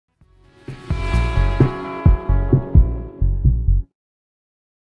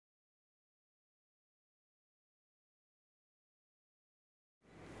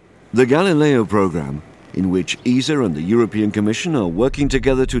The Galileo program, in which ESA and the European Commission are working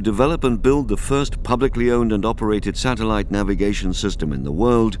together to develop and build the first publicly owned and operated satellite navigation system in the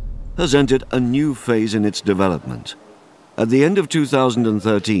world, has entered a new phase in its development. At the end of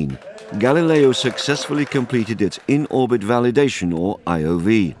 2013, Galileo successfully completed its in-orbit validation, or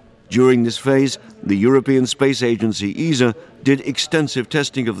IOV. During this phase, the European Space Agency ESA did extensive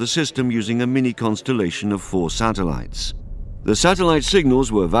testing of the system using a mini-constellation of 4 satellites. The satellite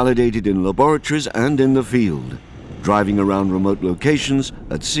signals were validated in laboratories and in the field, driving around remote locations,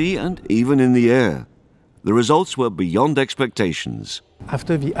 at sea and even in the air. The results were beyond expectations.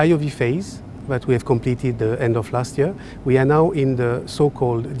 After the IOV phase that we have completed the end of last year, we are now in the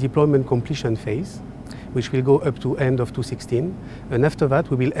so-called deployment completion phase, which will go up to end of 2016, and after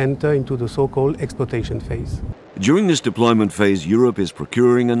that we will enter into the so-called exploitation phase. During this deployment phase, Europe is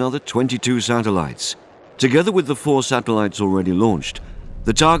procuring another 22 satellites. Together with the 4 satellites already launched,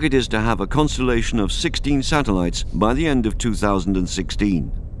 the target is to have a constellation of 16 satellites by the end of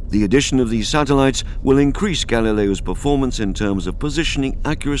 2016. The addition of these satellites will increase Galileo's performance in terms of positioning,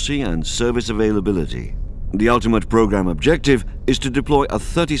 accuracy and service availability. The ultimate program objective is to deploy a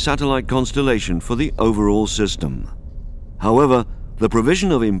 30-satellite constellation for the overall system. However, the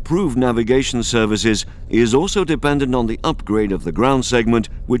provision of improved navigation services is also dependent on the upgrade of the ground segment,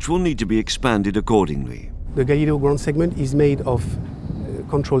 which will need to be expanded accordingly. The Galileo ground segment is made of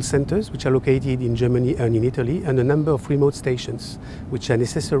control centers, which are located in Germany and in Italy, and a number of remote stations, which are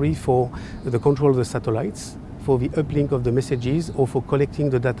necessary for the control of the satellites, for the uplink of the messages, or for collecting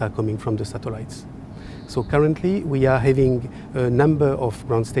the data coming from the satellites. So currently we are having a number of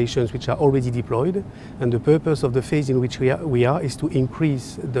ground stations which are already deployed, and the purpose of the phase in which we are is to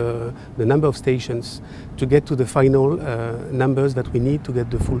increase the number of stations to get to the final numbers that we need to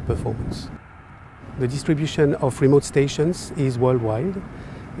get the full performance. The distribution of remote stations is worldwide.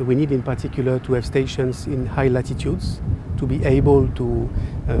 We need in particular to have stations in high latitudes to be able to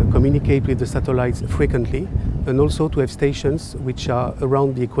communicate with the satellites frequently, and also to have stations which are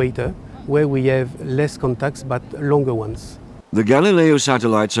around the equator, where we have less contacts but longer ones. The Galileo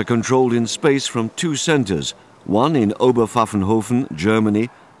satellites are controlled in space from 2 centers, one in Oberpfaffenhofen, Germany,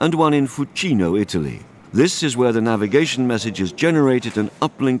 and one in Fucino, Italy. This is where the navigation message is generated and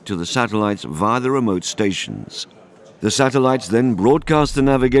uplinked to the satellites via the remote stations. The satellites then broadcast the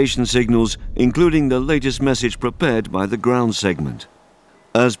navigation signals, including the latest message prepared by the ground segment.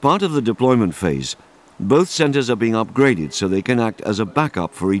 As part of the deployment phase, both centers are being upgraded so they can act as a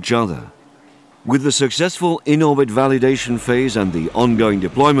backup for each other. With the successful in-orbit validation phase and the ongoing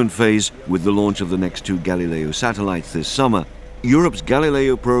deployment phase, with the launch of the next 2 Galileo satellites this summer, Europe's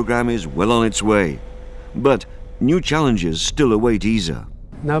Galileo program is well on its way. But new challenges still await ESA.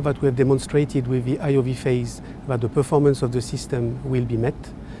 Now that we have demonstrated with the IOV phase that the performance of the system will be met,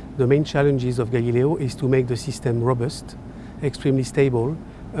 the main challenges of Galileo is to make the system robust, extremely stable,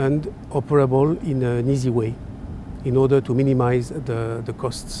 and operable in an easy way, in order to minimize the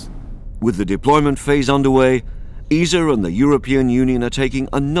costs. With the deployment phase underway, ESA and the European Union are taking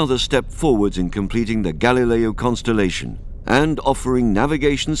another step forwards in completing the Galileo constellation and offering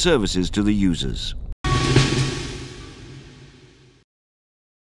navigation services to the users.